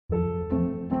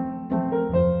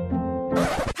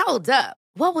Hold up.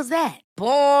 What was that?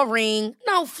 Boring.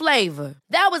 No flavor.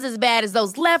 That was as bad as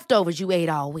those leftovers you ate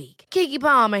all week. Keke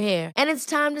Palmer here. And it's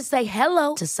time to say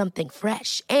hello to something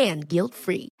fresh and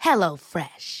guilt-free. Hello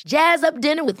Fresh. Jazz up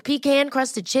dinner with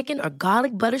pecan-crusted chicken or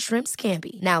garlic butter shrimp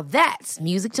scampi. Now that's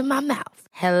music to my mouth.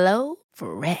 Hello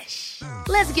Fresh.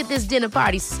 Let's get this dinner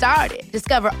party started.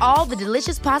 Discover all the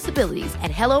delicious possibilities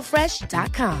at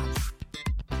hellofresh.com.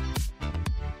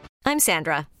 I'm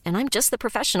Sandra, and I'm just the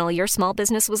professional your small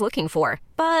business was looking for.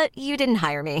 But you didn't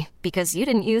hire me because you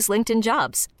didn't use LinkedIn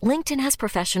Jobs. LinkedIn has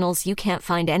professionals you can't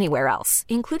find anywhere else,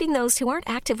 including those who aren't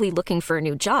actively looking for a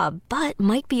new job, but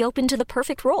might be open to the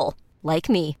perfect role, like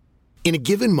me. In a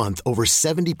given month, over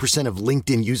 70% of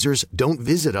LinkedIn users don't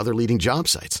visit other leading job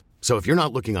sites. So if you're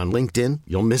not looking on LinkedIn,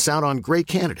 you'll miss out on great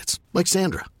candidates like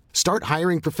Sandra. Start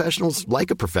hiring professionals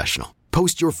like a professional.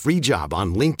 Post your free job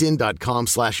on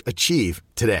linkedin.com/achieve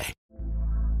today.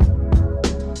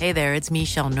 Hey there, it's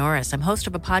Michelle Norris. I'm host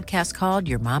of a podcast called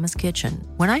Your Mama's Kitchen.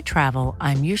 When I travel,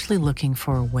 I'm usually looking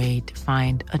for a way to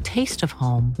find a taste of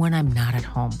home when I'm not at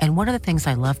home. And one of the things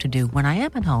I love to do when I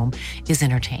am at home is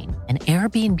entertain. And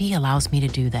Airbnb allows me to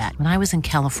do that. When I was in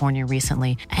California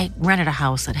recently, I rented a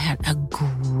house that had a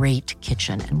great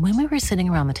kitchen. And when we were sitting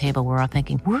around the table, we're all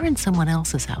thinking, we're in someone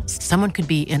else's house. Someone could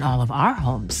be in all of our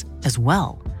homes as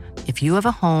well. If you have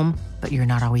a home, but you're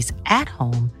not always at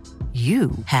home,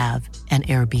 you have an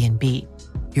Airbnb.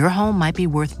 Your home might be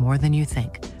worth more than you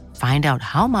think. Find out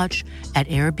how much at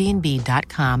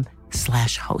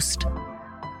airbnb.com/host.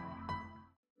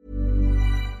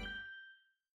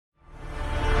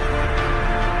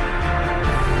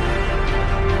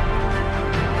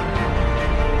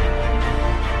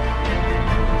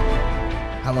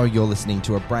 Hello, you're listening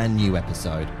to a brand new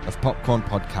episode of Popcorn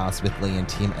Podcast with Lee and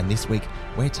Tim, and this week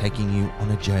we're taking you on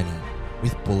a journey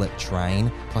with Bullet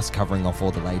Train, plus covering off all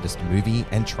the latest movie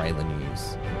and trailer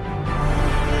news.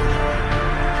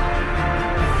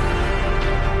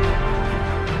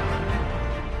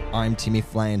 I'm Timmy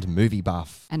Fland, movie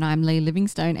buff. And I'm Lee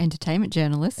Livingstone, entertainment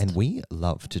journalist. And we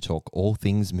love to talk all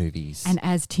things movies. And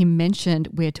as Tim mentioned,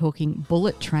 we're talking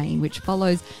Bullet Train, which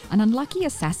follows an unlucky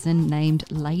assassin named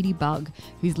Ladybug,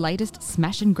 whose latest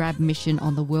smash and grab mission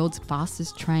on the world's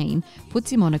fastest train puts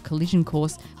him on a collision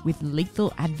course with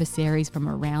lethal adversaries from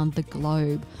around the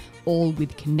globe, all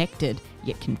with connected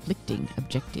yet conflicting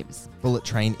objectives. Bullet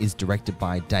Train is directed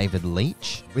by David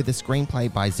Leitch, with a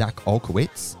screenplay by Zach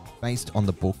Olkowitz, based on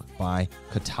the book by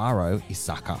Kotaro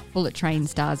Isaka. Bullet Train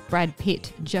stars Brad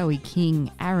Pitt, Joey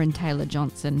King, Aaron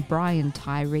Taylor-Johnson, Brian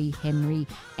Tyree Henry,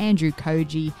 Andrew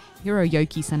Koji,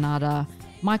 Hiroyuki Sanada,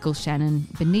 Michael Shannon,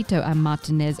 Benito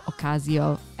Martinez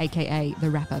Ocasio, aka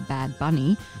the rapper Bad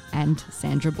Bunny, and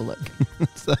Sandra Bullock.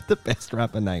 It's the best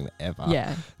rapper name ever.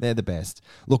 Yeah. They're the best.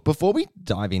 Look, before we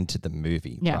dive into the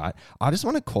movie, Yeah. right, I just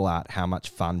want to call out how much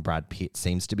fun Brad Pitt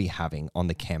seems to be having on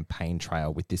the campaign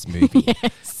trail with this movie.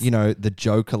 Yes. You know, the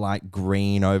Joker-like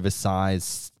green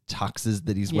oversized tuxes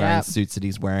that he's wearing, Yep. suits that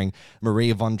he's wearing,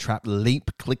 Maria Von Trapp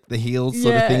leap, click the heels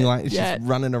sort of thing, like she's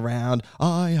running around.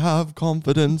 I have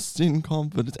confidence in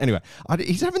confidence. Anyway,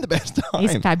 he's having the best time.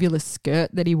 His fabulous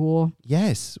skirt that he wore.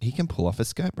 Yes, he can pull off a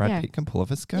skirt. Brad Yeah. Pitt can pull off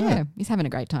a skirt. Yeah, he's having a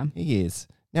great time. He is.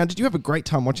 Now, did you have a great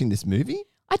time watching this movie?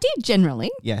 I did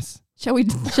generally. Yes. Shall we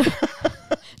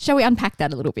unpack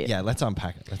that a little bit? Yeah, let's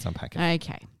unpack it.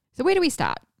 Okay. So where do we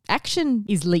start? Action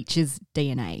is Leitch's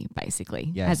DNA,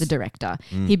 basically, Yes. as a director.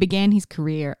 He began his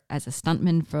career as a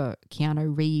stuntman for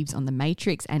Keanu Reeves on The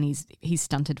Matrix, and he's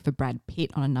stunted for Brad Pitt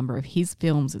on a number of his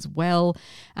films as well.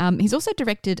 He's also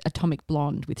directed Atomic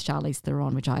Blonde with Charlize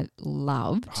Theron, which I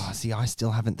loved. Oh, see, I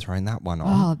still haven't thrown that one on.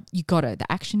 Oh, you got it. The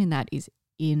action in that is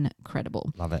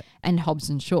incredible. Love it. And Hobbs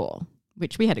and Shaw,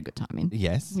 which we had a good time in.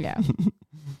 Yes. Yeah.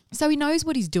 So he knows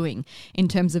what he's doing in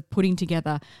terms of putting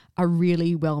together a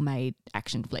really well-made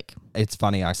action flick. It's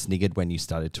funny, I sniggered when you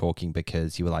started talking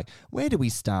because you were like, where do we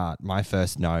start? My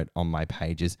first note on my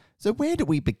page is, so where do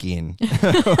we begin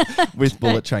with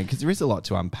Bullet Train? Because there is a lot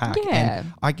to unpack. Yeah.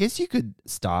 And I guess you could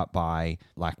start by,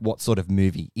 like, what sort of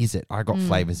movie is it? I got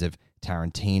flavors of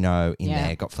Tarantino in Yeah.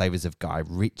 there, got flavors of Guy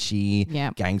Ritchie, Yeah.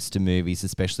 gangster movies,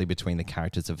 especially between the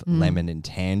characters of Lemon and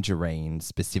Tangerine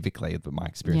specifically. But my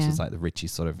experience Yeah. was like the Ritchie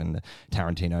sort of and the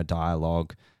Tarantino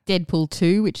dialogue. Deadpool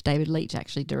 2, which David Leitch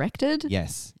actually directed.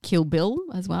 Yes. Kill Bill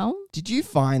as well. Did you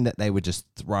find that they were just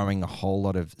throwing a whole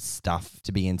lot of stuff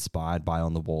to be inspired by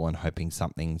on the wall and hoping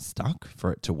something stuck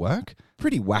for it to work?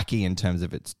 Pretty wacky in terms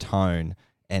of its tone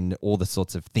and all the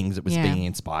sorts of things it was Yeah. being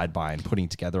inspired by and putting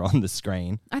together on the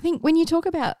screen. I think when you talk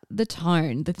about the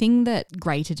tone, the thing that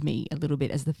grated me a little bit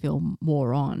as the film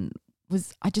wore on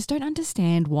was I just don't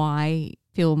understand why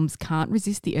films can't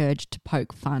resist the urge to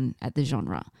poke fun at the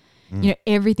genre. You know,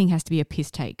 everything has to be a piss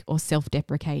take or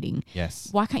self-deprecating. Yes.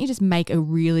 Why can't you just make a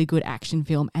really good action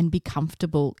film and be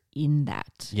comfortable in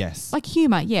that? Yes. Like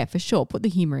humor, yeah, for sure. Put the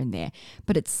humor in there.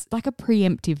 But it's like a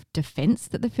preemptive defense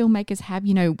that the filmmakers have.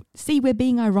 You know, see, we're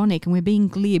being ironic and we're being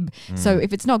glib. So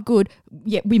if it's not good,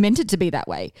 yeah, we meant it to be that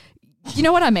way. Do you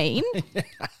know what I mean?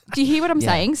 Do you hear what I'm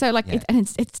saying? So like,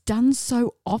 it's done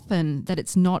so often that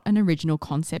it's not an original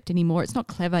concept anymore. It's not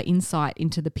clever insight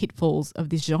into the pitfalls of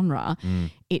this genre.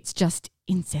 It's just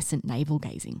incessant navel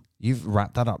gazing. You've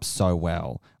wrapped that up so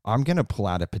well. I'm going to pull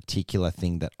out a particular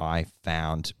thing that I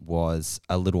found was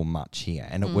a little much here.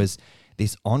 And it was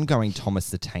this ongoing Thomas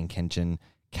the Tank Engine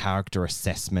character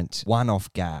assessment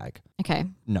one-off gag. Okay.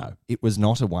 No, it was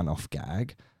not a one-off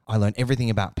gag. I learned everything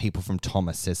about people from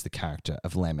Thomas, says the character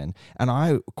of Lemon. And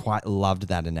I quite loved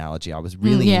that analogy. I was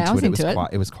really into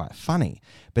it. It was quite funny.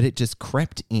 But it just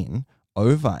crept in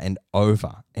over and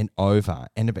over and over,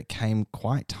 and it became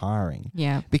quite tiring.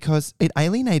 Yeah. Because it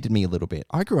alienated me a little bit.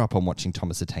 I grew up on watching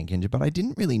Thomas the Tank Engine, but I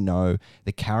didn't really know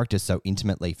the character so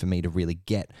intimately for me to really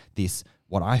get this,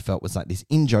 what I felt was like this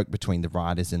in-joke between the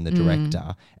writers and the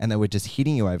director, and they were just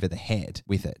hitting you over the head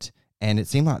with it. And it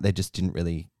seemed like they just didn't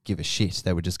really give a shit.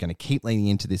 They were just going to keep leaning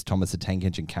into this Thomas the Tank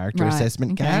Engine character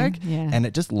assessment gag. Yeah. And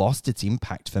it just lost its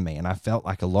impact for me. And I felt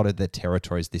like a lot of the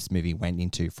territories this movie went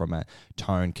into from a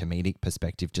tone, comedic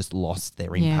perspective just lost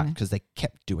their impact because they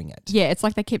kept doing it. Yeah, it's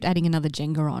like they kept adding another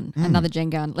Jenga on, another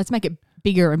Jenga on. Let's make it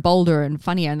bigger and bolder and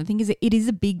funnier. And the thing is, it is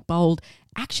a big, bold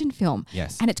action film.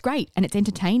 Yes. And it's great and it's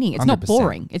entertaining. It's 100%. not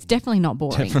boring. It's definitely not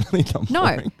boring. Definitely not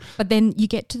boring. No. But then you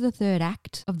get to the third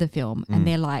act of the film and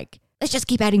they're like, let's just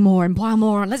keep adding more and pile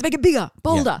more on. Let's make it bigger,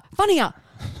 bolder, funnier.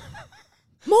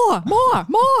 More.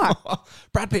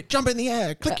 Brad Pitt, jump in the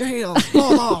air, click your heels, blah,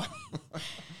 blah.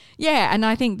 Yeah, and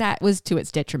I think that was to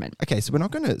its detriment. Okay, so we're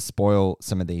not going to spoil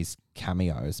some of these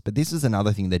cameos, but this is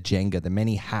another thing, the Jenga, the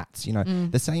many hats. You know,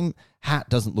 the same hat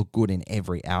doesn't look good in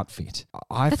every outfit.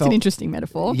 That's an interesting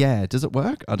metaphor. Yeah, does it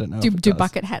work? I don't know. Do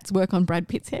bucket hats work on Brad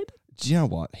Pitt's head? Do you know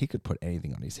what? He could put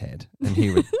anything on his head and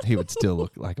he would still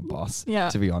look like a boss,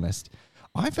 to be honest.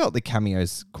 I felt the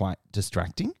cameos quite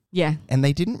distracting. Yeah. And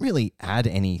they didn't really add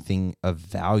anything of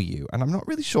value. And I'm not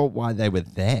really sure why they were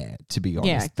there, to be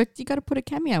honest. Yeah, but you got to put a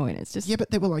cameo in. It's just... Yeah,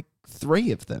 but there were like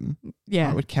 3 of them.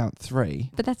 Yeah. I would count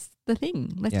 3. But that's the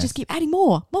thing. Let's Yes. just keep adding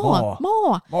more.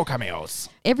 More cameos.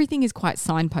 Everything is quite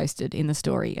signposted in the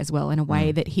story as well in a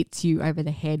way that hits you over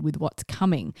the head with what's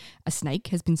coming. A snake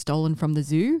has been stolen from the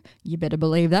zoo. You better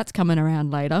believe that's coming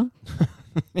around later.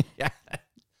 Yeah.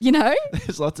 You know?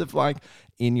 There's lots of like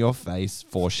in-your-face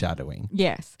foreshadowing.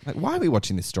 Yes. Like, why are we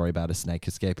watching this story about a snake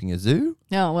escaping a zoo?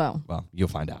 Oh, well. Well, you'll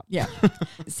find out. Yeah.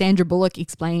 Sandra Bullock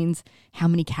explains how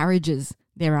many carriages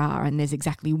there are, and there's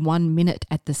exactly 1 minute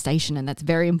at the station, and that's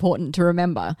very important to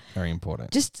remember. Very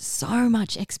important. Just so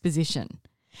much exposition.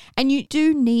 And you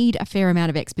do need a fair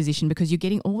amount of exposition because you're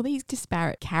getting all these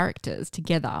disparate characters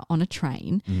together on a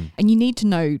train and you need to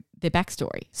know their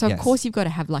backstory. So, of course, you've got to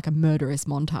have like a murderous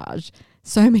montage.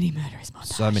 So many murderous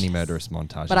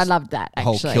montages. But I loved that,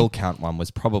 actually. The whole kill count one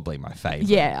was probably my favourite.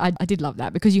 Yeah, I did love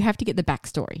that because you have to get the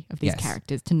backstory of these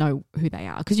characters to know who they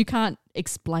are because you can't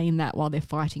explain that while they're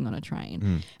fighting on a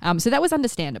train. So that was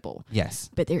understandable. Yes.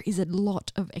 But there is a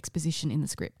lot of exposition in the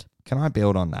script. Can I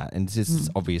build on that? And this is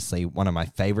obviously one of my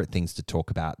favourite things to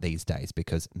talk about these days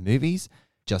because movies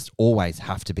just always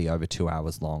have to be over 2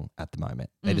 hours long at the moment.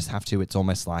 They just have to. It's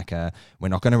almost like we're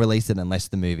not going to release it unless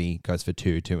the movie goes for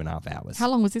 2.5 hours. How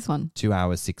long was this one? 2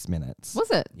 hours, 6 minutes.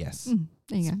 Was it? Yes.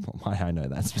 There you go. That's why I know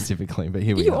that specifically, but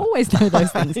here we You are. always know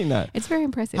those things. I know. It's very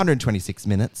impressive. 126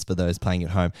 minutes for those playing at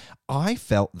home. I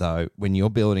felt, though, when you're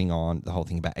building on the whole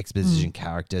thing about exposition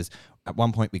characters, at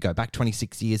one point we go back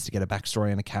 26 years to get a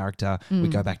backstory on a character. We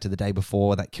go back to the day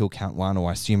before that kill count one, or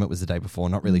I assume it was the day before,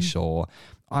 not really sure.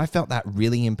 I felt that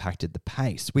really impacted the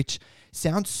pace, which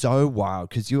sounds so wild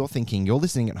because you're thinking, you're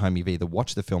listening at home, you've either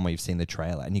watched the film or you've seen the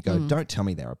trailer and you go, don't tell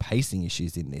me there are pacing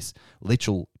issues in this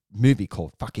literal movie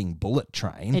called fucking Bullet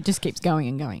Train. It just keeps going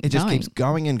and going. It just keeps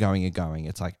going and going and going.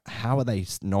 It's like, how are they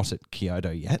not at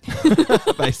Kyoto yet?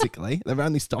 Basically, they've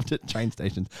only stopped at train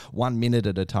stations 1 minute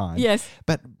at a time. Yes.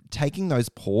 But taking those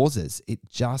pauses, it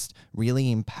just really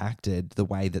impacted the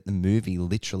way that the movie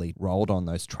literally rolled on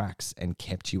those tracks and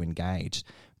kept you engaged.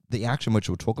 The action, which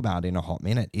we'll talk about in a hot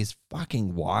minute, is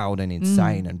fucking wild and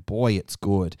insane, and boy, it's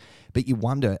good. But you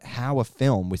wonder how a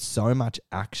film with so much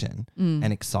action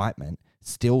and excitement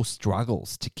still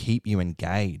struggles to keep you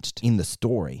engaged in the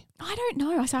story. I don't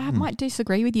know. So I might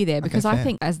disagree with you there because I fair.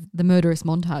 think as the murderous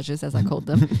montages, as I called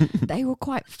them, they were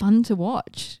quite fun to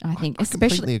watch, I think. I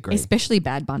completely agree. Especially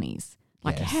Bad Bunny's.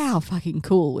 Like, Yes. how fucking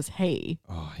cool was he?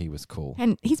 Oh, he was cool.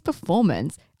 And his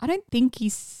performance, I don't think he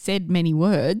said many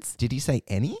words. Did he say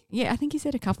any? Yeah, I think he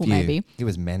said a couple Few. maybe. He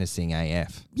was menacing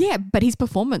AF. Yeah, but his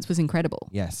performance was incredible.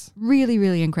 Yes. Really,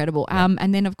 really incredible.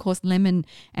 And then, of course, Lemon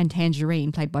and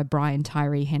Tangerine, played by Brian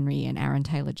Tyree Henry and Aaron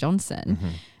Taylor Johnson,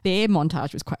 their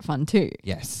montage was quite fun too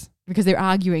Yes. because they're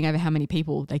arguing over how many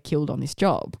people they killed on this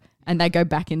job and they go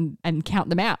back and count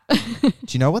them out. Do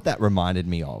you know what that reminded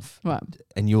me of? What?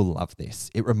 And you'll love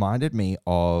this. It reminded me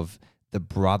of the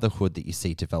brotherhood that you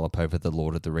see develop over the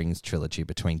Lord of the Rings trilogy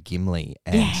between Gimli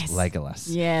and Yes. Legolas.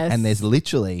 Yes. And there's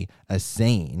literally a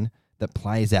scene that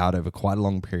plays out over quite a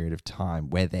long period of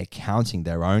time where they're counting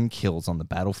their own kills on the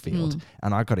battlefield.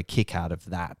 And I got a kick out of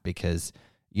that because,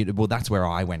 that's where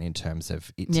I went in terms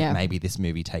of it. Yeah. Maybe this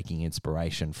movie taking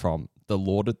inspiration from the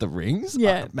Lord of the Rings.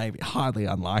 Yeah. Maybe highly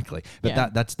unlikely.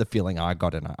 But that's the feeling I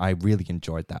got, and I really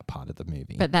enjoyed that part of the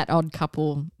movie. But that odd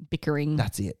couple bickering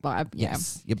That's it. vibe. Yeah.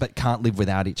 Yes. Yeah, but can't live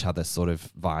without each other sort of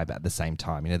vibe at the same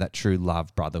time. That true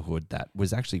love, brotherhood that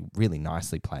was actually really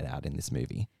nicely played out in this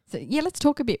movie. So, let's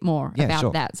talk a bit more Yeah, about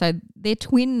sure. that. So they're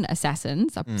twin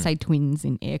assassins. I say twins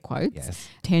in air quotes. Yes.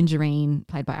 Tangerine,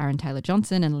 played by Aaron Taylor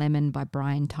Johnson, and Lemon by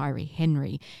Brian Tyree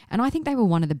Henry. And I think they were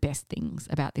one of the best things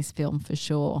about this film for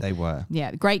sure. They were.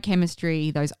 Yeah, great chemistry,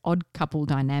 those odd couple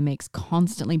dynamics,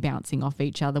 constantly bouncing off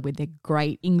each other with their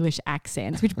great English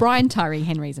accents, which Brian Tyree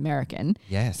Henry's American.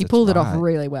 Yes, He that's pulled it off right.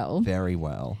 really well. Very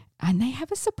well. And they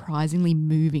have a surprisingly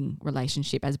moving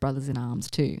relationship as brothers in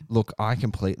arms too. Look, I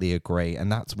completely agree.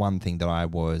 And that's one thing that I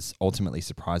was ultimately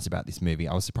surprised about this movie.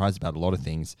 I was surprised about a lot of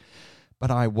things, but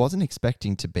I wasn't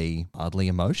expecting to be oddly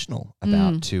emotional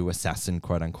about two assassin,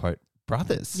 quote unquote,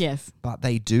 brothers. Yes. But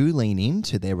they do lean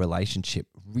into their relationship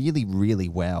really, really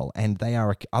well. And they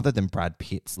are, other than Brad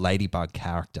Pitt's Ladybug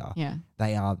character, Yeah.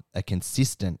 they are a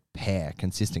consistent pair,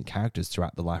 consistent characters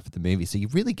throughout the life of the movie. So you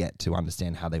really get to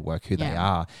understand how they work, who they Yeah.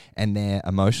 are, and their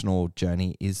emotional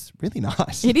journey is really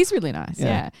nice. It is really nice, Yeah.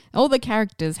 yeah. All the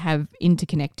characters have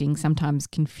interconnecting, sometimes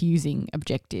confusing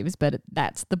objectives, but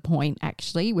that's the point,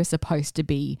 actually. We're supposed to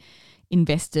be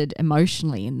invested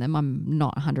emotionally in them. I'm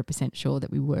not 100% sure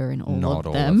that we were in all Not of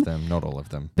all them. of them. Not all of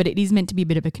them. But it is meant to be a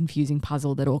bit of a confusing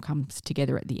puzzle that all comes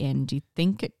together at the end. Do you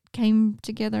think it came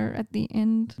together at the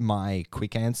end? My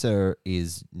quick answer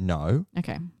is no,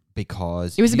 Okay.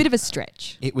 because It was a bit of a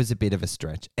stretch. It was a bit of a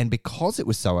stretch. And because it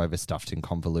was so overstuffed and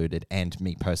convoluted, and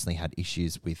me personally had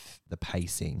issues with the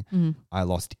pacing, I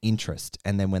lost interest.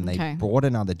 And then when they Okay. brought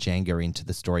another Jenga into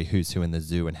the story, who's who in the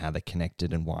zoo and how they're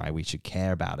connected and why we should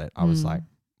care about it, I was like,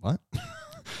 what?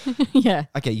 Yeah.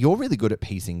 Okay, you're really good at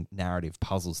piecing narrative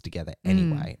puzzles together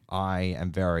anyway. I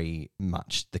am very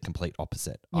much the complete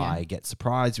opposite. Yeah. I get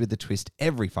surprised with the twist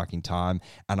every fucking time,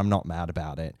 and I'm not mad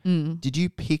about it. Did you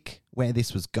pick where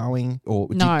this was going? Or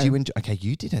No. did you enjoy? Okay,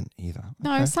 you didn't either.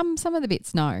 No, Okay. some of the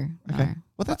bits, no. Okay. No.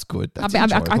 Well, that's good. That's I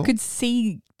enjoyable. could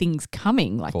see things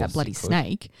coming, like Course that bloody you could.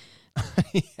 snake.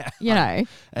 Yeah. You know,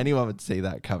 Anyone would see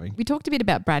that coming. we talked a bit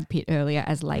about Brad Pitt earlier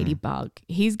as Ladybug.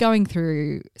 He's going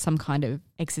through some kind of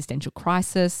existential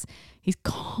crisis. He's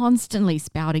constantly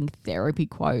spouting therapy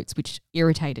quotes, which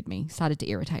started to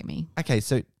irritate me. Okay,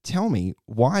 so tell me,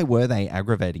 why were they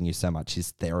aggravating you so much,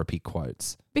 his therapy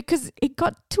quotes? Because it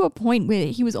got to a point where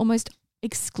he was almost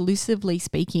exclusively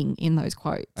speaking in those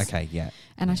quotes. Okay, yeah.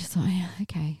 And I just thought, yeah,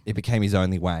 okay. It became his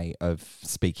only way of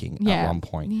speaking at Yeah. one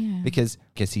point. Yeah. Because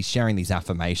he's sharing these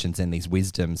affirmations and these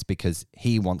wisdoms because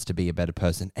he wants to be a better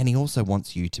person, and he also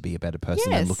wants you to be a better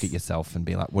person and look Yes. at yourself and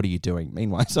be like, what are you doing?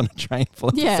 Meanwhile, he's on a train full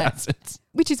of Yeah. assassins.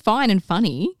 Which is fine and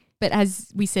funny. But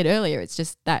as we said earlier, it's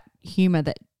just that humor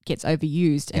that gets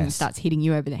overused and Yes. starts hitting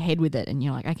you over the head with it. And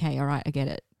you're like, okay, all right, I get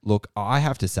it. Look, I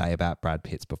have to say about Brad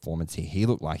Pitt's performance here, he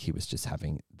looked like he was just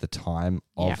having the time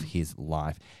of Yeah. his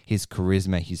life. His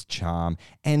charisma, his charm,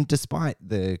 and despite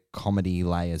the comedy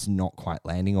layers not quite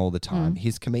landing all the time,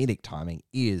 his comedic timing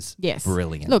is Yes.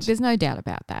 brilliant. Look, there's no doubt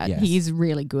about that. Yes. He is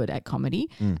really good at comedy.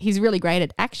 He's really great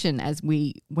at action, as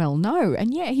we well know.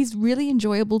 And yeah, he's really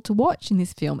enjoyable to watch in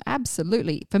this film.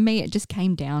 Absolutely. For me, it just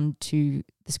came down to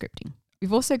the scripting.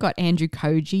 We've also got Andrew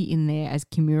Koji in there as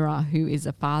Kimura, who is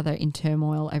a father in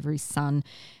turmoil over his son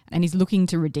And he's looking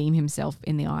to redeem himself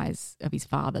in the eyes of his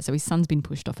father. So his son's been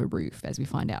pushed off a roof, as we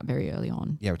find out very early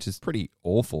on. Yeah, which is pretty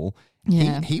awful.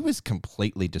 Yeah. He was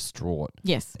completely distraught.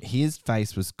 Yes. His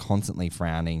face was constantly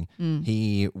frowning.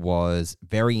 He was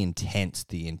very intense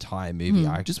the entire movie.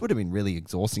 I just would have been really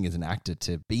exhausting as an actor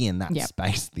to be in that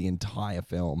space the entire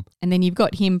film. And then you've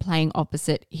got him playing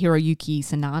opposite Hiroyuki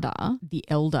Sanada, the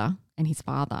elder, and his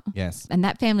father. Yes. And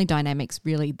that family dynamic's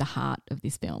really the heart of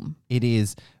this film. It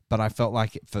is, but I felt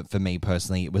like for me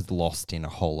personally, it was lost in a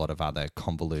whole lot of other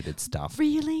convoluted stuff.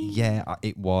 Really? Yeah,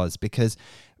 it was, because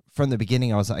from the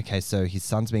beginning I was like, okay, so his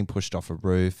son's being pushed off a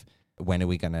roof. When are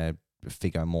we going to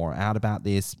figure more out about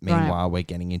this? Meanwhile, we're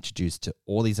getting introduced to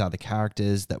all these other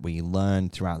characters that we learn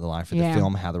throughout the life of the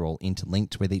film, how they're all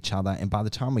interlinked with each other. And by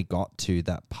the time we got to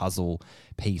that puzzle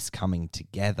piece coming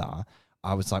together,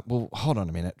 I was like, well, hold on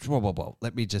a minute. Whoa.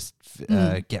 Let me just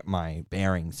get my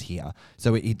bearings here.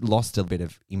 So it lost a bit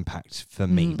of impact for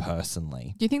me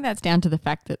personally. Do you think that's down to the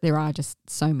fact that there are just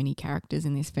so many characters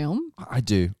in this film? I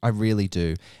do. I really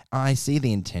do. I see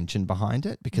the intention behind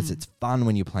it because it's fun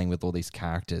when you're playing with all these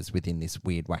characters within this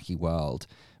weird, wacky world.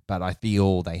 But I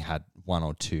feel they had one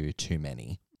or two too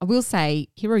many. I will say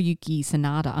Hiroyuki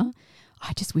Sanada,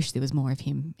 I just wish there was more of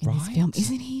him in this film.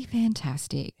 Isn't he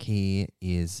fantastic? He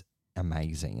is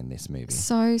amazing in this movie.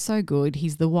 So good.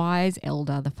 He's the wise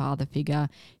elder, the father figure.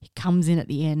 He comes in at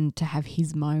the end to have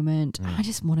his moment. I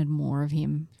just wanted more of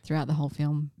him throughout the whole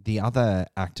film. The other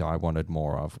actor I wanted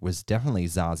more of was definitely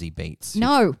Zazie Beetz.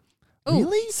 No.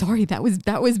 Really? Sorry, that was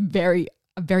a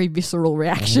very visceral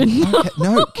reaction. Okay.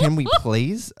 No, can we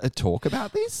please talk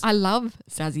about this? I love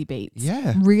Zazie Beetz.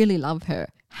 Yeah. Really love her.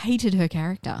 Hated her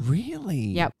character. Really?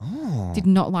 Yep. Oh. Did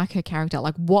not like her character.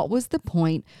 Like, what was the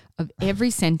point of every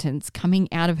sentence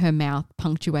coming out of her mouth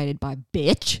punctuated by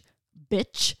bitch,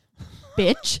 bitch,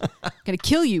 bitch, gonna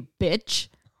kill you, bitch.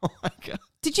 Oh my God.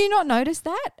 Did you not notice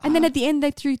that? And then at the end,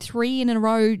 they threw 3 in a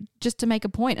row just to make a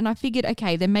point. And I figured,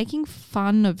 okay, they're making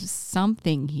fun of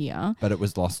something here. But it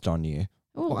was lost on you.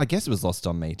 Ooh. Well, I guess it was lost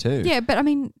on me too. Yeah, but I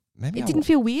mean, Maybe it didn't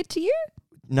feel weird to you?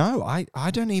 No,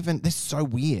 I don't even. This is so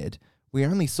weird. We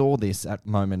only saw this at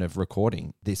moment of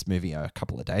recording this movie a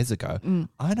couple of days ago.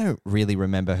 I don't really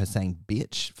remember her saying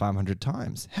bitch 500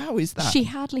 times. How is that? She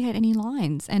hardly had any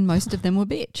lines, and most of them were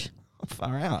bitch.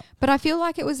 Far out. But I feel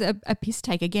like it was a piss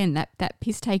take again, that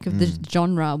piss take of the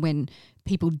genre when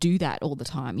people do that all the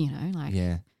time, you know, like,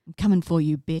 I'm coming for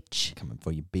you, bitch. Coming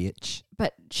for you, bitch.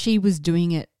 But she was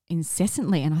doing it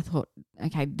incessantly, and I thought,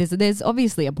 okay, there's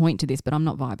obviously a point to this, but I'm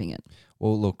not vibing it.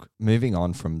 Well, look, moving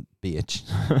on from bitch,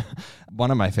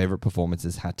 one of my favorite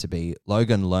performances had to be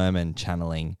Logan Lerman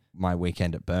channeling My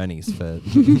Weekend at Bernie's for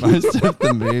most of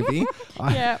the movie.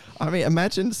 I mean,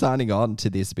 imagine signing on to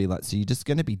this, be like, so you're just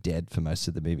going to be dead for most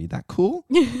of the movie. That cool?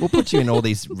 We'll put you in all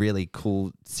these really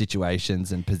cool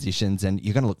situations and positions, and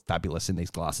you're going to look fabulous in these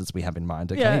glasses we have in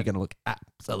mind. Okay, you're going to look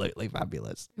absolutely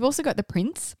fabulous. We've also got the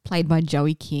Prince, played by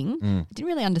Joey King. I didn't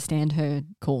really understand her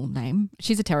cool name.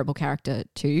 She's a terrible character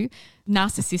too.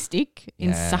 Narcissistic,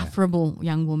 insufferable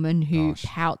young woman who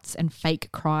pouts and fake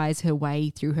cries her way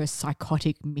through her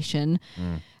psychotic mission,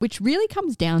 which really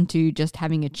comes down to just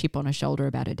having a chip on her shoulder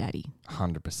about her daddy.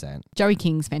 100%. Joey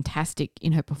King's fantastic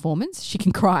in her performance. She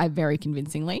can cry very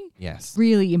convincingly. Yes.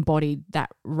 Really embodied that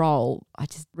role. I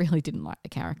just really didn't like the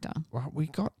character. Well, we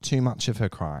got too much of her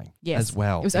crying as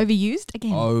well. It was overused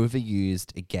again.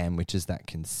 Overused again, which is that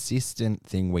consistent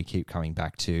thing we keep coming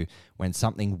back to. When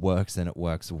something works and it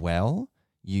works well,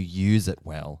 you use it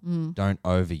well. Don't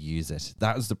overuse it.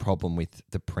 That was the problem with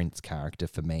the Prince character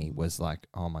for me, was like,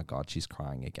 oh my God, she's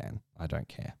crying again. I don't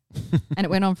care. And it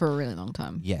went on for a really long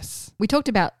time. Yes. We talked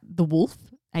about the wolf,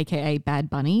 aka Bad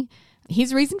Bunny.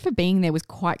 His reason for being there was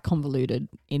quite convoluted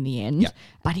in the end,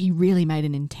 but he really made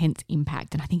an intense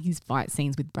impact. And I think his fight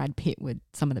scenes with Brad Pitt were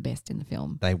some of the best in the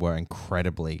film. They were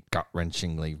incredibly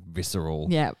gut-wrenchingly visceral.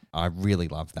 Yeah. I really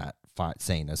love that fight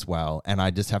scene as well. And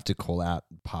I just have to call out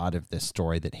part of the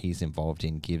story that he's involved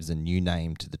in gives a new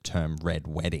name to the term Red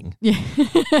Wedding.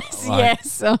 Yes.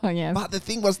 Oh, yes. But the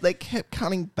thing was, they kept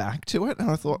coming back to it, and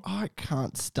I thought, I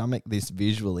can't stomach this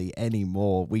visually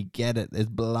anymore. We get it. There's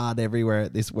blood everywhere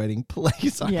at this wedding.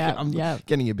 Please. I'm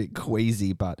getting a bit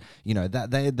queasy, but you know,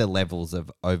 that they're the levels of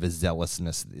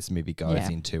overzealousness that this movie goes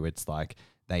into. It's like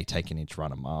they take an inch,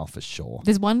 run a mile for sure.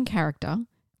 There's one character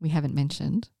we haven't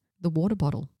mentioned, the water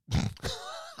bottle.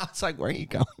 I was like, where are you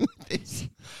going with this?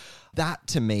 That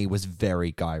to me was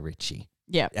very Guy Ritchie.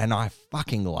 Yeah. And I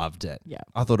fucking loved it. Yeah.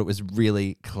 I thought it was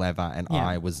really clever, and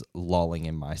I was lolling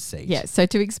in my seat. Yeah. So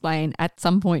to explain, at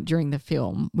some point during the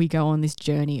film, we go on this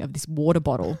journey of this water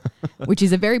bottle, which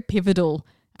is a very pivotal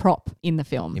prop in the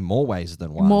film. In more ways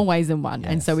than one. In more ways than one.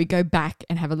 And Yes. so we go back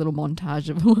and have a little montage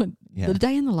of the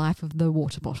day in the life of the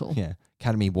water bottle. Yeah.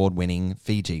 Academy Award winning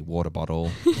Fiji water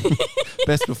bottle.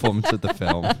 Best performance of the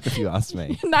film, if you ask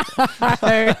me. No.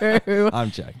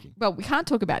 I'm joking. Well, we can't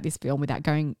talk about this film without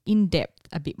going in depth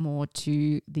a bit more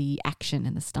to the action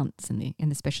and the stunts and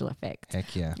the special effects.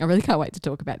 Heck yeah. I really can't wait to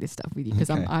talk about this stuff with you because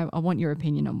Okay. I want your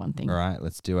opinion on one thing. All right,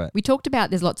 let's do it. We talked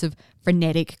about there's lots of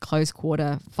frenetic close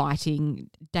quarter fighting.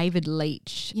 David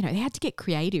Leitch, they had to get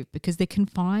creative because they're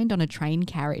confined on a train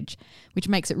carriage, which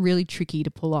makes it really tricky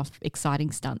to pull off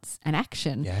exciting stunts and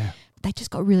action. Yeah. They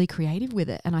just got really creative with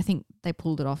it, and I think they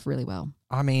pulled it off really well.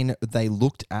 I mean, they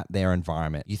looked at their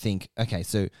environment. You think, okay,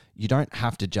 so you don't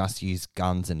have to just use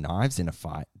guns and knives in a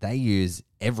fight. They use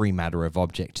every matter of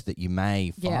object that you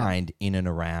may find in and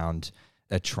around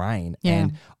a train. Yeah.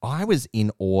 And I was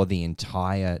in awe the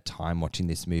entire time watching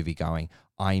this movie going,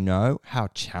 I know how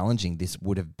challenging this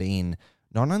would have been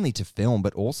not only to film,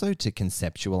 but also to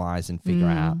conceptualize and figure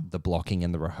out the blocking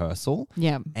and the rehearsal.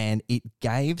 Yeah. And it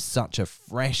gave such a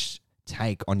fresh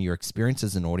take on your experience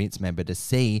as an audience member to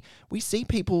see. We see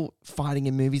people fighting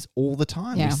in movies all the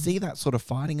time. Yeah. We see that sort of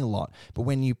fighting a lot. But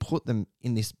when you put them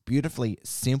in this beautifully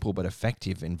simple but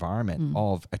effective environment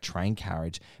of a train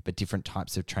carriage, but different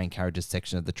types of train carriages,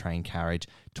 section of the train carriage,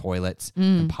 toilets,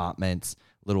 compartments,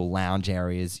 little lounge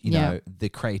areas, you know, the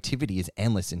creativity is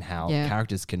endless in how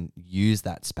characters can use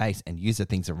that space and use the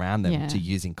things around them to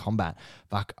use in combat.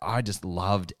 Fuck, I just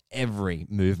loved every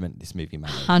movement this movie made.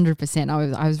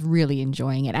 100%. I was really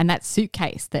enjoying it. And that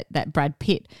suitcase that Brad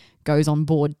Pitt goes on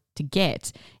board to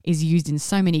get is used in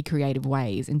so many creative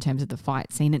ways in terms of the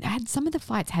fight scene. And some of the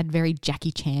fights had very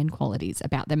Jackie Chan qualities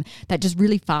about them that just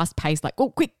really fast paced, like, oh,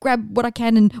 quick, grab what I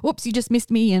can and whoops, you just missed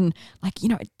me. And like,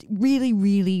 it really,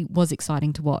 really was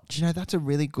exciting to watch. That's a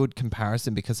really good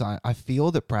comparison because I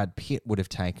feel that Brad Pitt would have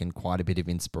taken quite a bit of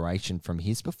inspiration from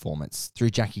his performance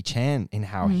through Jackie Chan in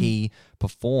how he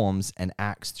performs and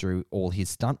acts through all his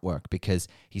stunt work, because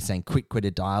he's saying quick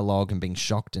witted dialogue and being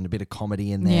shocked and a bit of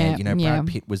comedy in there. Brad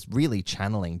Pitt was really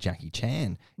channeling Jackie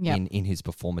Chan in his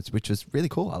performance, which was really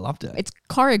cool. I loved it. It's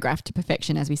choreographed to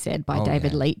perfection, as we said, by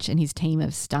David Leitch and his team of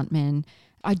stuntmen.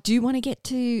 I do want to get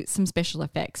to some special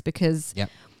effects because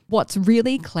what's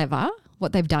really clever,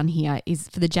 what they've done here is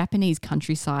for the Japanese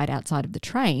countryside outside of the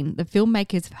train, the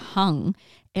filmmakers have hung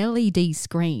LED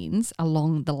screens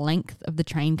along the length of the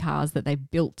train cars that they've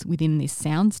built within this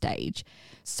soundstage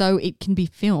so it can be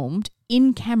filmed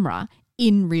in camera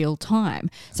in real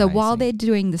time. So while they're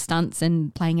doing the stunts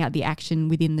and playing out the action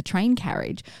within the train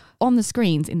carriage, on the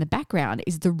screens in the background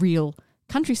is the real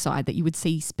countryside that you would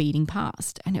see speeding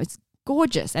past. And it's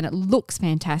gorgeous and it looks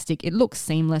fantastic. It looks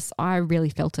seamless. I really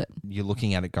felt it. You're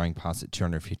looking at it going past at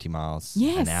 250 miles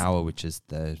an hour, which is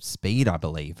the speed, I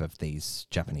believe, of these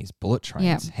Japanese bullet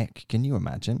trains. Heck, can you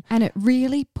imagine? And it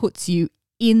really puts you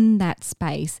in that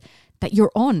space that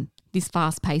you're on this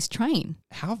fast-paced train.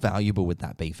 How valuable would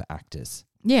that be for actors?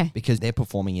 Yeah. Because they're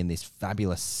performing in this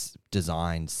fabulous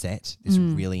design set, this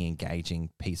really engaging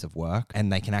piece of work,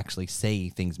 and they can actually see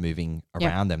things moving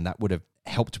around them. That would have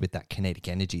helped with that kinetic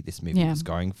energy this movie was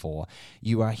going for.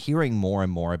 You are hearing more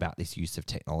and more about this use of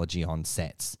technology on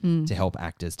sets to help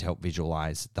actors, to help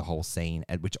visualize the whole scene,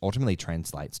 and which ultimately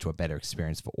translates to a better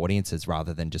experience for audiences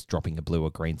rather than just dropping a blue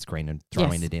or green screen and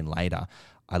throwing it in later.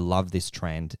 I love this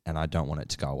trend and I don't want it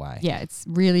to go away. Yeah, it's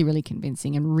really, really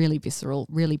convincing and really visceral,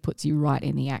 really puts you right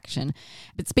in the action.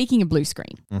 But speaking of blue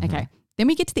screen, okay, then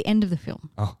we get to the end of the film.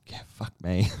 Oh, yeah, fuck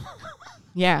me.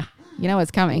 Yeah, you know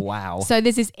what's coming. Wow. So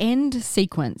there's this end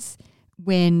sequence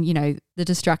when, the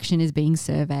destruction is being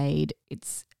surveyed.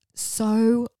 It's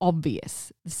so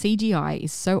obvious. The CGI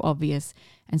is so obvious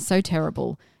and so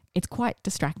terrible. It's quite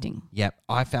distracting. Yep,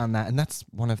 I found that, and that's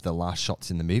one of the last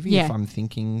shots in the movie, if I'm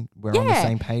thinking we're on the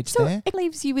same page so there. It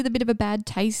leaves you with a bit of a bad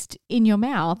taste in your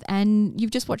mouth, and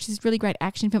you've just watched this really great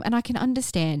action film, and I can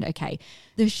understand, okay,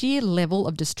 the sheer level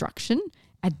of destruction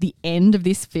at the end of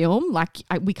this film,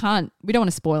 we don't want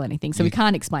to spoil anything, so we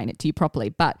can't explain it to you properly,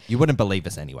 but... You wouldn't believe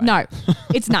us anyway. No,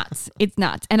 it's nuts. It's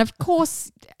nuts. And of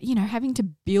course, having to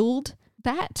build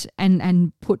that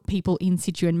and put people in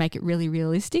situ and make it really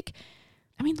realistic...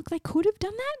 I mean, look, they could have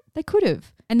done that. They could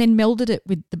have. And then melded it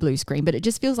with the blue screen, but it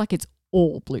just feels like it's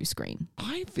all blue screen.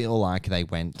 I feel like they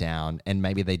went down, and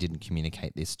maybe they didn't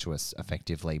communicate this to us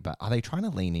effectively, but are they trying to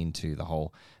lean into the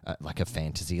whole, like a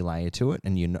fantasy layer to it?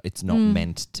 And it's not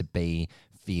meant to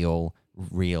feel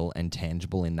real and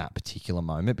tangible in that particular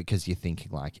moment, because you're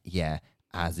thinking like,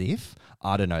 as if.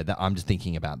 I don't know. That I'm just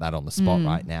thinking about that on the spot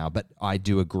right now. But I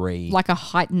do agree. Like a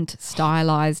heightened,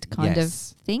 stylized kind of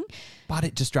thing. But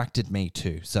it distracted me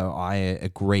too. So I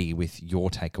agree with your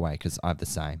takeaway because I have the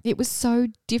same. It was so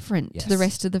different to the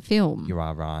rest of the film. You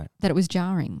are right. That it was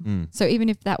jarring. So even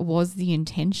if that was the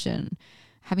intention,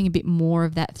 having a bit more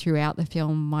of that throughout the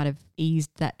film might have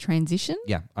eased that transition.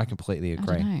 Yeah, I completely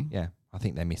agree. I don't know. Yeah, I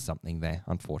think they missed something there,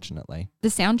 unfortunately. The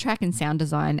soundtrack and sound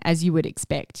design, as you would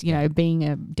expect, you know, being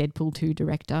a Deadpool 2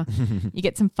 director, you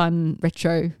get some fun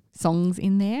retro songs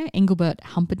in there. Engelbert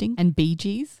Humperdinck and Bee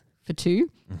Gees for 2.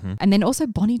 And then also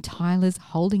Bonnie Tyler's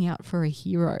Holding Out for a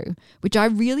Hero, which I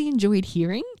really enjoyed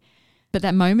hearing. But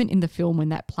that moment in the film when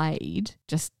that played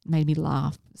just made me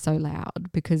laugh so loud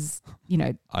because, you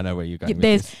know, I know where you're going with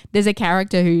this. There's a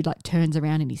character who like turns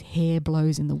around and his hair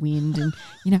blows in the wind and,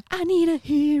 you know, I need a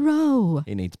hero.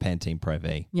 He needs Pantene Pro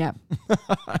V. Yeah.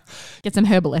 Get some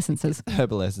herbal essences.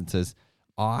 Herbal essences.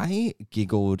 I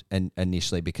giggled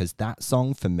initially because that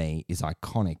song for me is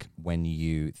iconic when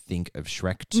you think of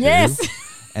Shrek 2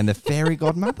 and the fairy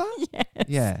godmother. Yes.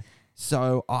 Yeah.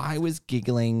 So I was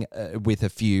giggling with a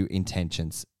few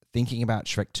intentions, thinking about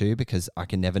Shrek 2 because I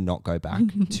can never not go back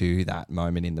to that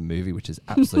moment in the movie, which is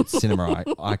absolute cinema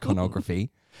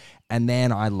iconography. And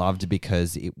then I loved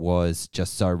because it was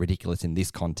just so ridiculous in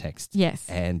this context. Yes.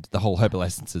 And the whole herbal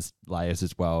essences layers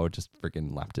as well just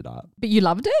freaking lapped it up. But you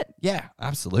loved it? Yeah,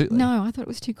 absolutely. No, I thought it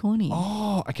was too corny.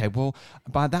 Oh, okay. Well,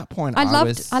 by that point, I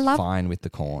was fine with the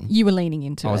corn. You were leaning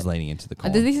into it. I was leaning into the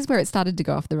corn. This is where it started to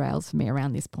go off the rails for me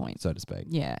around this point. So to speak.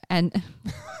 Yeah. And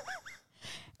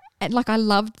like I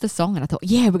loved the song and I thought,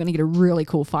 yeah, we're going to get a really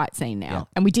cool fight scene now. Yeah.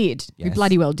 And we did. Yes. We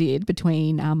bloody well did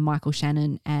between Michael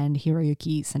Shannon and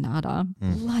Hiroyuki Sanada.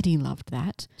 Bloody loved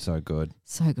that. So good.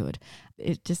 So good.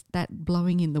 It just that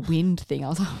blowing in the wind thing. I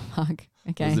was like, oh, fuck.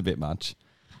 Okay. It was a bit much.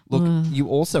 Look, you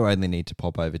also only need to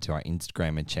pop over to our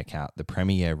Instagram and check out the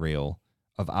premiere reel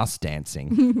of us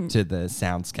dancing to the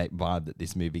soundscape vibe that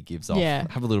this movie gives off. Yeah.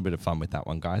 Have a little bit of fun with that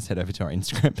one, guys. Head over to our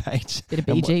Instagram page. Bit of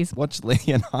Bee Gees. Watch Lee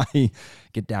and I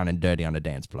get down and dirty on a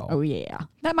dance floor. Oh, yeah.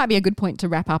 That might be a good point to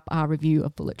wrap up our review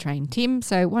of Bullet Train. Tim,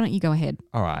 so why don't you go ahead?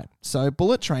 All right. So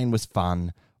Bullet Train was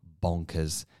fun,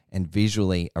 bonkers, and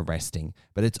visually arresting,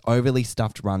 but its overly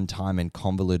stuffed runtime and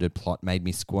convoluted plot made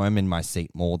me squirm in my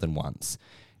seat more than once.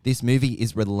 This movie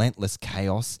is relentless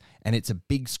chaos, and it's a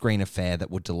big screen affair that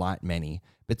would delight many.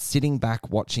 But sitting back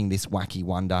watching this wacky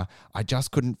wonder, I just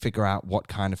couldn't figure out what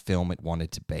kind of film it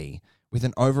wanted to be. With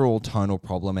an overall tonal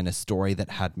problem and a story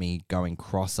that had me going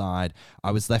cross-eyed,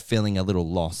 I was left feeling a little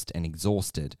lost and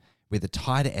exhausted. With a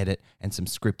tighter edit and some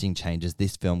scripting changes,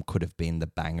 this film could have been the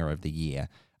banger of the year.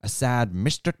 A sad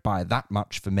missed it by that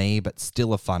much for me, but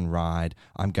still a fun ride.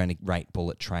 I'm going to rate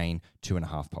Bullet Train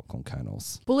 2.5 popcorn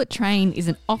kernels. Bullet Train is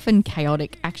an often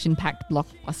chaotic, action-packed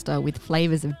blockbuster with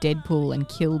flavours of Deadpool and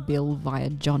Kill Bill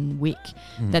via John Wick.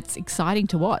 That's exciting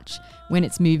to watch when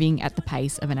it's moving at the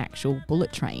pace of an actual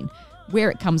bullet train.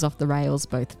 Where it comes off the rails,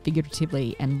 both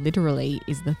figuratively and literally,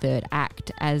 is the third act,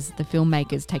 as the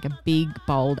filmmakers take a big,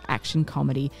 bold action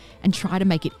comedy and try to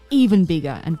make it even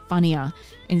bigger and funnier,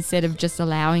 instead of just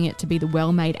allowing it to be the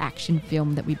well-made action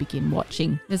film that we begin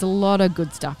watching. There's a lot of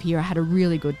good stuff here. I had a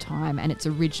really good time, and it's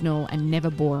original and never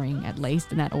boring, at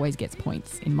least, and that always gets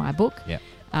points in my book. Yep.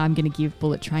 I'm going to give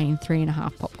Bullet Train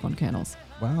 3.5 popcorn kernels.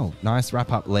 Wow, nice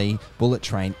wrap up, Lee. Bullet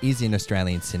Train is in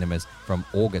Australian cinemas from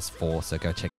August 4, so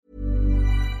go check.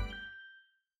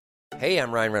 Hey,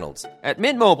 I'm Ryan Reynolds. At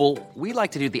Mint Mobile, we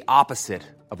like to do the opposite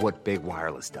of what Big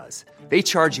Wireless does. They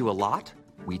charge you a lot,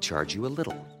 we charge you a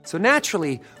little. So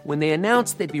naturally, when they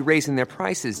announced they'd be raising their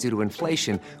prices due to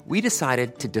inflation, we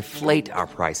decided to deflate our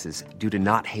prices due to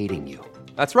not hating you.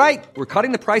 That's right. We're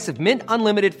cutting the price of Mint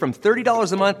Unlimited from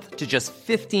 $30 a month to just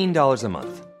 $15 a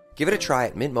month. Give it a try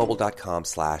at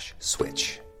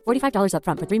mintmobile.com/switch. $45 up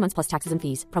front for 3 months plus taxes and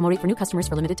fees. Promo rate for new customers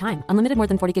for limited time. Unlimited more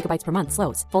than 40 gigabytes per month.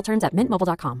 Slows full terms at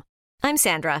mintmobile.com. I'm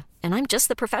Sandra, and I'm just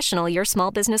the professional your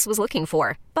small business was looking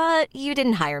for. But you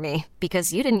didn't hire me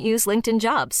because you didn't use LinkedIn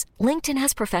Jobs. LinkedIn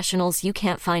has professionals you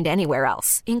can't find anywhere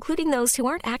else, including those who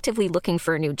aren't actively looking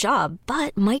for a new job,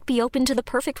 but might be open to the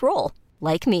perfect role,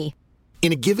 like me.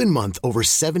 In a given month, over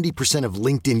 70% of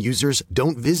LinkedIn users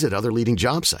don't visit other leading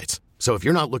job sites. So if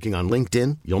you're not looking on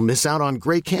LinkedIn, you'll miss out on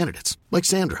great candidates like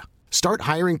Sandra. Start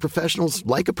hiring professionals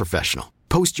like a professional.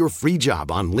 Post your free job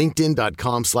on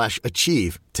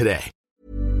linkedin.com/achieve today.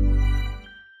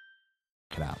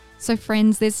 So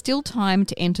friends, there's still time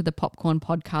to enter the Popcorn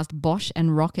Podcast Bosch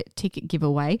and Rocket ticket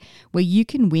giveaway, where you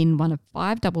can win one of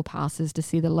 5 double passes to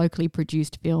see the locally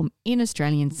produced film in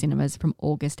Australian cinemas from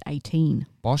August 18.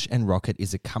 Bosch and Rocket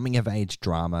is a coming-of-age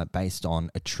drama based on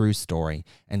a true story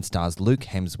and stars Luke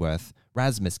Hemsworth,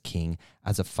 Rasmus King,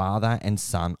 as a father and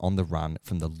son on the run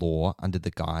from the law under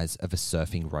the guise of a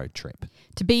surfing road trip.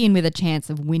 To be in with a chance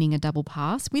of winning a double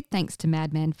pass, with thanks to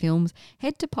Madman Films,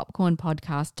 head to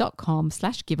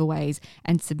popcornpodcast.com/giveaways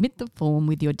and submit the form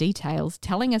with your details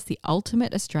telling us the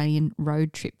ultimate Australian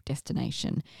road trip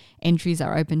destination. Entries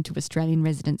are open to Australian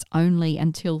residents only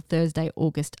until Thursday,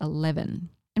 August 11.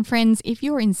 And friends, if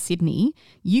you're in Sydney,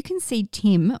 you can see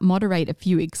Tim moderate a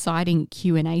few exciting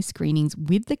Q&A screenings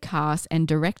with the cast and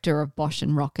director of Bosch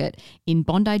and Rocket in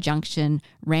Bondi Junction,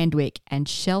 Randwick and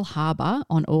Shell Harbour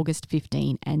on August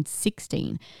 15 and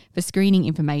 16. For screening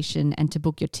information and to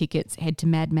book your tickets, head to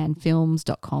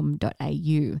madmanfilms.com.au.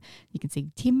 You can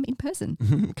see Tim in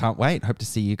person. Can't wait. Hope to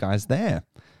see you guys there.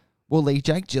 Well, Lee,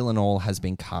 Jake Gyllenhaal has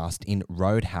been cast in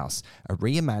Roadhouse, a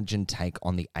reimagined take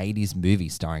on the 80s movie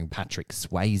starring Patrick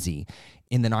Swayze.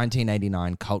 In the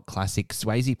 1989 cult classic,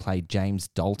 Swayze played James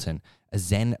Dalton, a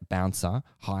Zen bouncer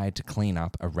hired to clean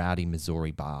up a rowdy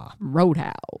Missouri bar.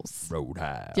 Roadhouse. Do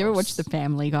you ever watch the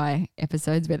Family Guy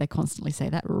episodes where they constantly say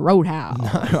that? Roadhouse.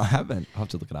 No, I haven't. I'll have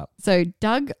to look it up. So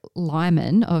Doug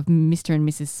Liman of Mr. and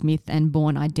Mrs. Smith and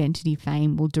Bourne Identity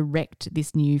fame will direct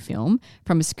this new film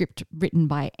from a script written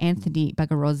by Anthony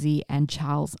Bagarozzi and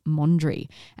Charles Mondry.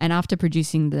 And after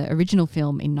producing the original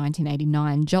film in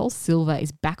 1989, Joel Silver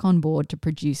is back on board to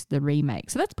produce the remake.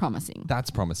 So that's promising. That's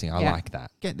promising. I like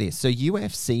that. Get this. So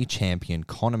UFC champion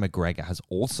Conor McGregor has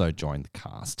also joined the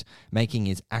cast, making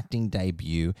his acting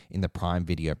debut in the Prime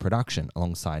Video production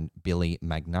alongside Billy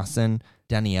Magnussen,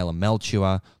 Daniela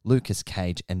Melchior, Lucas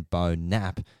Cage and Bo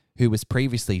Knapp, who was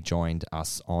previously joined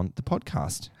us on the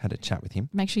podcast. Had a chat with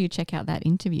him. Make sure you check out that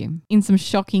interview. In some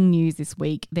shocking news this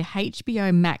week, the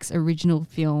HBO Max original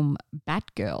film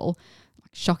Batgirl,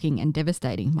 shocking and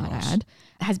devastating, might add,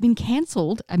 has been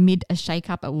cancelled amid a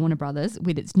shake-up at Warner Brothers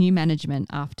with its new management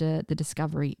after the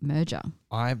Discovery merger.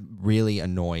 I've really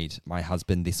annoyed my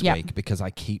husband this week because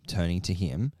I keep turning to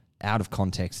him out of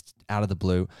context, out of the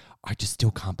blue. I just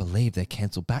still can't believe they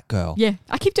cancelled Batgirl. Yeah,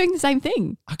 I keep doing the same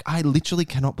thing. I literally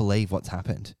cannot believe what's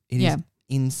happened. It is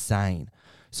insane.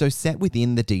 So set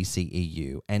within the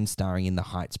DCEU and starring in The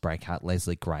Heights breakout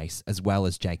Leslie Grace, as well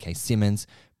as J.K. Simmons,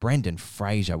 Brendan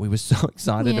Fraser. We were so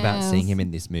excited about seeing him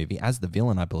in this movie as the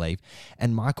villain, I believe.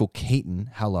 And Michael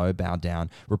Keaton, hello, bow down,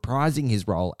 reprising his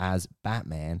role as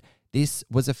Batman. This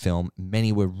was a film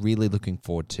many were really looking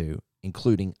forward to,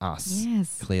 including us,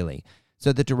 clearly.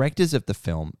 So the directors of the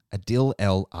film, Adil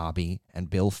El Arbi and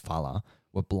Bill Fuller,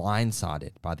 were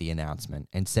blindsided by the announcement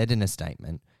and said in a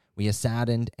statement, "We are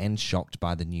saddened and shocked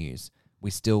by the news.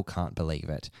 We still can't believe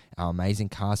it. Our amazing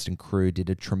cast and crew did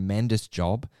a tremendous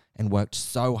job and worked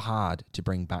so hard to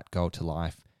bring Batgirl to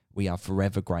life. We are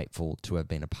forever grateful to have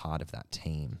been a part of that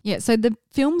team." Yeah, so the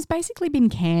film's basically been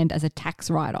canned as a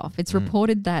tax write-off. It's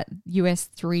reported that US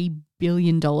 $3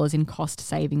 billion in cost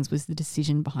savings was the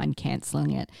decision behind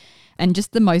cancelling it, and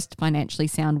just the most financially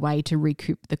sound way to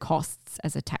recoup the costs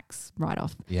as a tax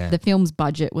write-off. Yeah. The film's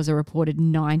budget was a reported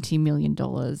 $90 million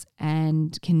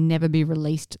and can never be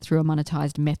released through a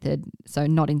monetized method, so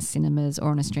not in cinemas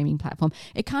or on a streaming platform.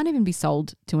 It can't even be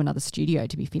sold to another studio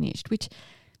to be finished, which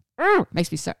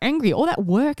makes me so angry. All that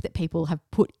work that people have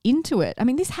put into it. I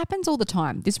mean, this happens all the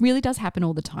time. This really does happen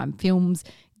all the time. Films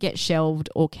get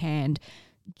shelved or canned,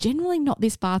 generally not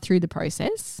this far through the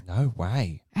process. No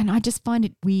way. And I just find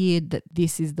it weird that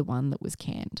this is the one that was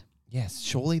canned. Yes,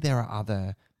 surely there are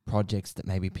other projects that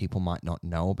maybe people might not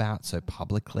know about so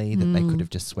publicly that they could have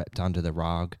just swept under the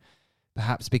rug.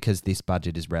 Perhaps because this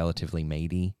budget is relatively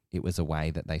meaty, it was a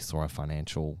way that they saw a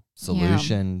financial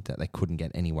solution that they couldn't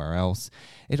get anywhere else.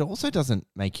 It also doesn't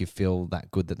make you feel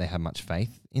that good that they have much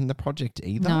faith in the project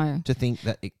either. No. To think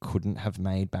that it couldn't have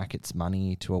made back its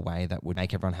money to a way that would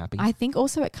make everyone happy. I think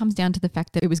also it comes down to the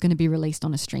fact that it was going to be released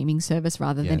on a streaming service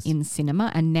rather than in cinema.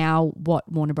 And now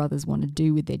what Warner Brothers want to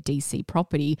do with their DC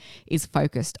property is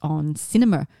focused on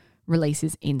cinema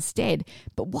releases instead.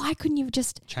 But why couldn't you have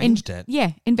just changed it?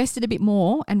 Yeah, invested a bit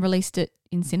more and released it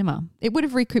in cinema? It would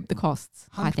have recouped the costs,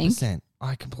 100%. I think.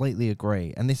 I completely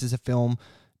agree. And this is a film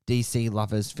DC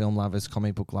lovers, film lovers,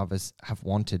 comic book lovers have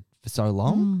wanted for so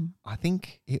long. I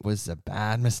think it was a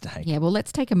bad mistake. Yeah, well,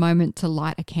 let's take a moment to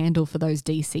light a candle for those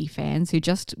DC fans who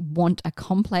just want a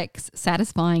complex,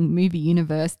 satisfying movie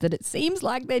universe that it seems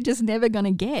like they're just never going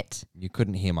to get. You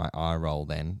couldn't hear my eye roll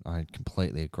then. I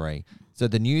completely agree. So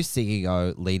the new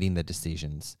CEO leading the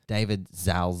decisions, David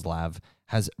Zaslav,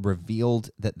 has revealed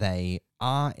that they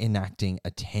are enacting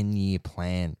a 10-year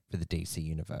plan for the DC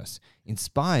universe,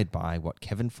 inspired by what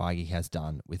Kevin Feige has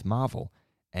done with Marvel.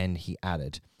 And he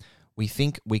added, "We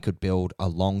think we could build a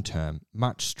long-term,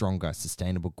 much stronger,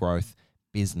 sustainable growth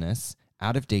business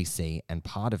out of DC, and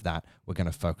part of that, we're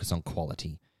going to focus on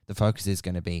quality. The focus is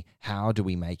going to be, how do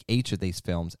we make each of these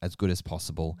films as good as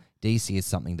possible? DC is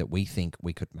something that we think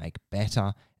we could make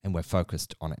better, and we're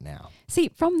focused on it now." See,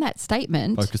 from that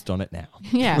statement... Focused on it now.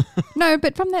 Yeah. No,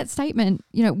 but from that statement,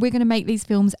 you know, we're going to make these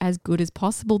films as good as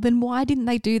possible. Then why didn't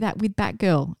they do that with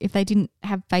Batgirl if they didn't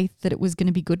have faith that it was going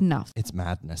to be good enough? It's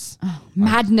madness. Oh,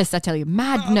 madness, I tell you.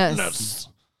 Madness.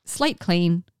 Slate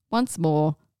clean. Once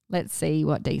more. Let's see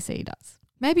what DC does.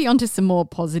 Maybe onto some more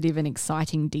positive and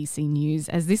exciting DC news,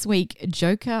 as this week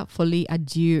Joker Folie à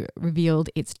Deux revealed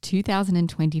its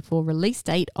 2024 release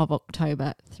date of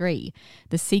October 3.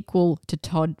 The sequel to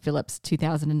Todd Phillips'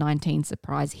 2019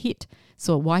 surprise hit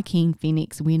saw Joaquin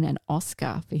Phoenix win an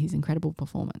Oscar for his incredible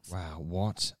performance. Wow,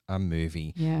 what a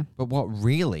movie. Yeah. But what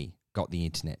really got the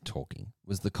internet talking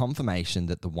was the confirmation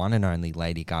that the one and only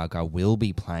Lady Gaga will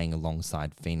be playing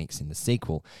alongside Phoenix in the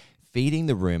sequel, feeding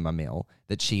the rumour mill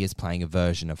that she is playing a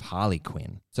version of Harley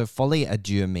Quinn. So Folie à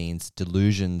Deux means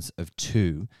delusions of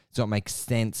two, so it makes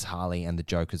sense Harley and the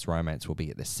Joker's romance will be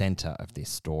at the centre of this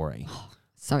story.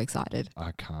 So excited.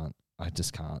 I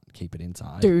just can't keep it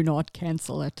inside. Do not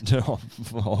cancel it.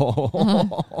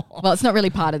 Well, it's not really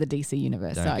part of the DC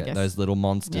universe, Don't so I get guess. those little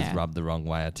monsters Yeah. rubbed the wrong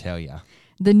way, I tell you.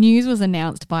 The news was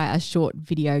announced by a short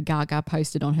video Gaga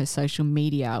posted on her social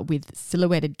media with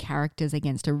silhouetted characters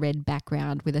against a red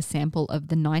background with a sample of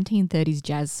the 1930s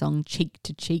jazz song Cheek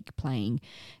to Cheek playing,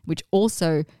 which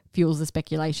also fuels the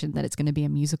speculation that it's going to be a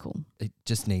musical. It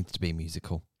just needs to be a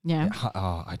musical. Yeah.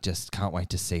 Oh, I just can't wait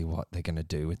to see what they're going to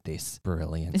do with this.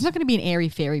 Brilliant. It's not going to be an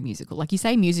airy-fairy musical. Like you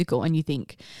say musical and you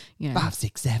think, you know. 5,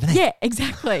 6, 7, 8. Yeah,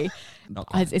 exactly. Not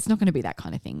quite. It's not going to be that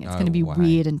kind of thing. It's No going to be way.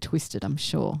 weird and twisted, I'm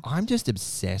sure. I'm just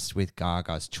obsessed with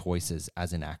Gaga's choices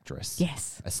as an actress.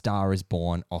 Yes. A Star is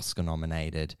Born, Oscar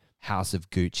nominated. House of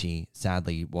Gucci,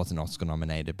 sadly wasn't Oscar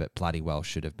nominated, but bloody well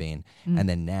should have been. And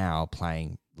then now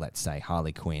playing, let's say,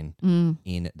 Harley Quinn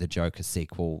in the Joker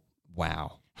sequel.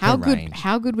 Wow. How Her good range.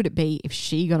 How good would it be if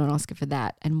she got an Oscar for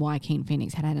that and Joaquin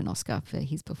Phoenix had an Oscar for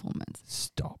his performance?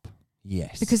 Stop.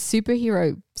 Yes. Because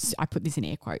I put this in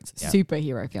air quotes,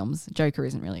 superhero films, Joker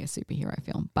isn't really a superhero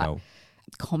film, but No.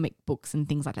 comic books and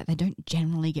things like that, they don't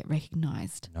generally get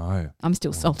recognised. No. I'm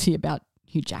still salty about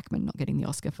Hugh Jackman not getting the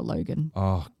Oscar for Logan.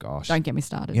 Oh, gosh. Don't get me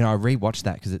started. You know, I rewatched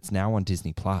that because it's now on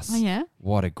Disney+. Oh, yeah?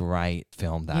 What a great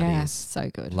film that is. Yeah, so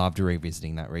good. Loved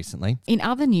revisiting that recently. In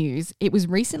other news, it was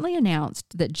recently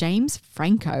announced that James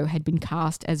Franco had been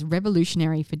cast as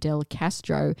revolutionary Fidel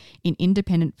Castro in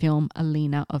independent film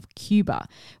Elena of Cuba,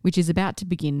 which is about to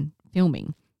begin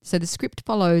filming. So the script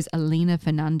follows Elena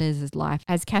Fernandez's life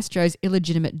as Castro's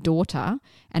illegitimate daughter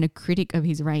and a critic of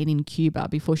his reign in Cuba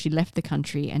before she left the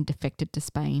country and defected to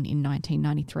Spain in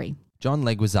 1993. John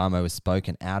Leguizamo has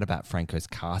spoken out about Franco's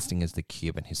casting as the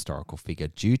Cuban historical figure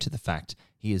due to the fact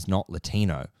he is not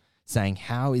Latino, saying,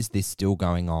 "How is this still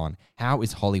going on? How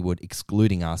is Hollywood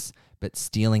excluding us but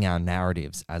stealing our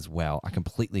narratives as well?" I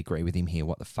completely agree with him here.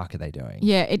 What the fuck are they doing?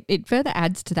 Yeah, it further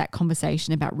adds to that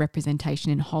conversation about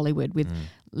representation in Hollywood, with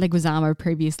Leguizamo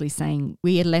previously saying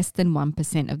we are less than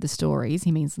 1% of the stories,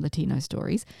 he means Latino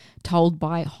stories, told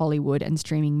by Hollywood and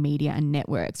streaming media and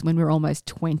networks, when we're almost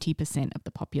 20% of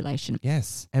the population.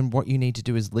 Yes. And what you need to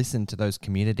do is listen to those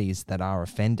communities that are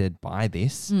offended by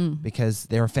this because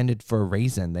they're offended for a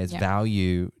reason. There's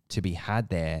value to be had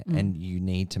there and you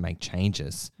need to make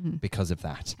changes because of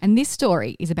that. And this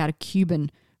story is about a Cuban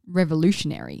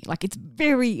revolutionary. Like, it's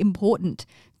very important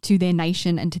to their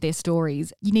nation and to their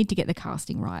stories. You need to get the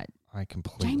casting right. I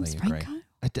completely James agree. Franco?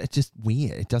 It's just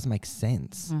weird. It doesn't make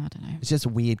sense. I don't know. It's just a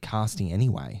weird casting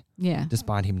anyway, Yeah.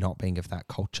 despite him not being of that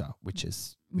culture, which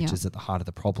is Yeah. at the heart of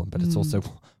the problem. But it's also,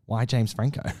 why James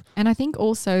Franco? And I think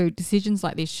also decisions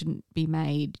like this shouldn't be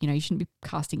made, you know, you shouldn't be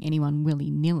casting anyone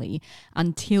willy-nilly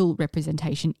until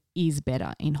representation is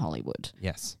better in Hollywood.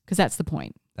 Yes, Because that's the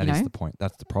point. that you is know? the point.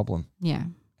 That's the problem. Yeah.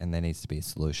 And there needs to be a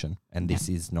solution. And this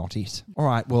is not it. All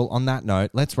right. Well, on that note,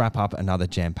 let's wrap up another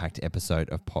jam-packed episode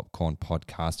of Popcorn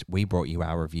Podcast. We brought you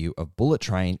our review of Bullet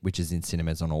Train, which is in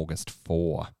cinemas on August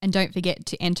 4. And don't forget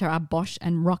to enter our Bosch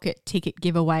and Rocket ticket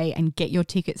giveaway and get your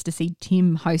tickets to see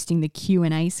Tim hosting the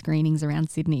Q&A screenings around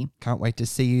Sydney. Can't wait to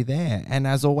see you there. And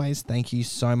as always, thank you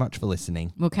so much for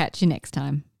listening. We'll catch you next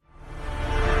time.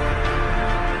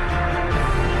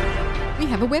 We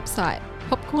have a website,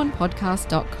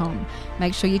 popcornpodcast.com.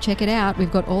 Make sure you check it out.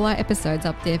 We've got all our episodes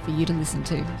up there for you to listen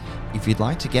to. If you'd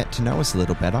like to get to know us a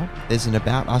little better, there's an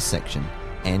About Us section,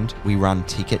 and we run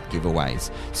ticket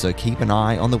giveaways, so keep an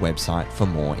eye on the website for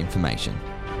more information.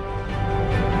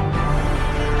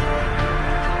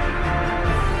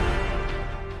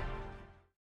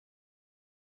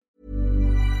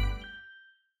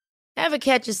 Ever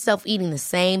catch yourself eating the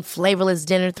same flavorless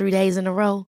dinner 3 days in a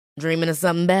row? Dreaming of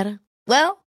something better?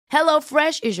 Well,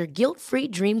 HelloFresh is your guilt-free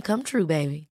dream come true,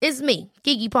 baby. It's me,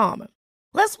 Keke Palmer.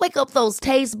 Let's wake up those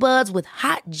taste buds with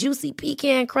hot, juicy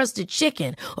pecan-crusted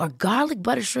chicken or garlic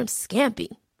butter shrimp scampi.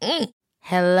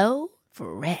 Hello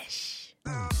Fresh.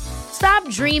 Stop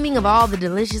dreaming of all the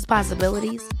delicious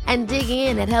possibilities and dig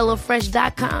in at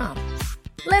HelloFresh.com.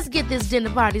 Let's get this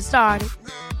dinner party started.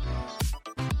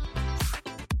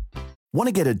 Want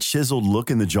to get a chiseled look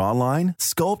in the jawline?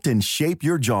 Sculpt and shape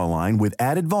your jawline with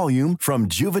added volume from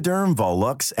Juvederm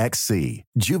Volux XC.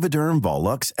 Juvederm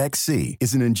Volux XC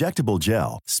is an injectable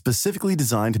gel specifically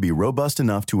designed to be robust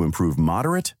enough to improve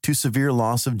moderate to severe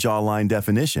loss of jawline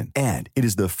definition. And it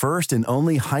is the first and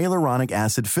only hyaluronic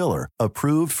acid filler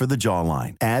approved for the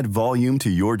jawline. Add volume to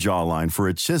your jawline for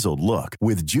a chiseled look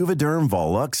with Juvederm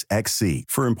Volux XC.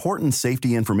 For important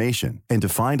safety information and to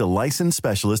find a licensed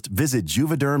specialist, visit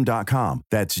Juvederm.com.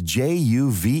 That's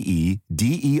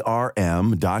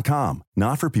Juvederm.com.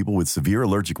 Not for people with severe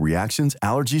allergic reactions,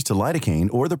 allergies to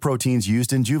lidocaine, or the proteins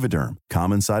used in Juvederm.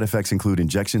 Common side effects include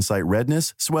injection site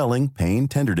redness, swelling, pain,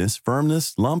 tenderness,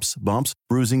 firmness, lumps, bumps,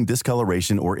 bruising,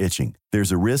 discoloration, or itching.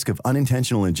 There's a risk of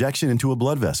unintentional injection into a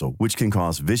blood vessel, which can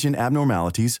cause vision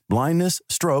abnormalities, blindness,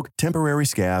 stroke, temporary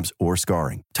scabs, or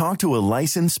scarring. Talk to a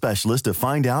licensed specialist to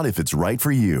find out if it's right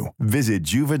for you. Visit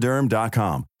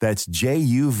Juvederm.com. That's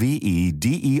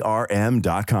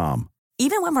Juvederm.com.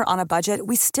 Even when we're on a budget,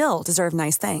 we still deserve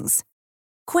nice things.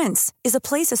 Quince is a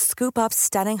place to scoop up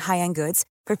stunning high-end goods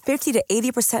for 50 to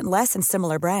 80% less than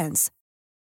similar brands.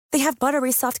 They have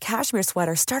buttery soft cashmere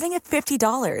sweaters starting at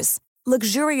 $50,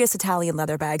 luxurious Italian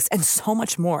leather bags, and so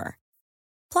much more.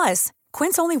 Plus,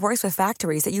 Quince only works with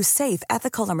factories that use safe,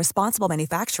 ethical, and responsible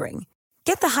manufacturing.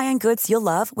 Get the high-end goods you'll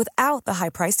love without the high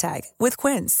price tag with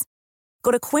Quince.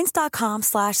 Go to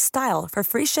quince.com/style for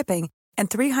free shipping and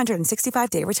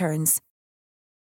 365-day returns.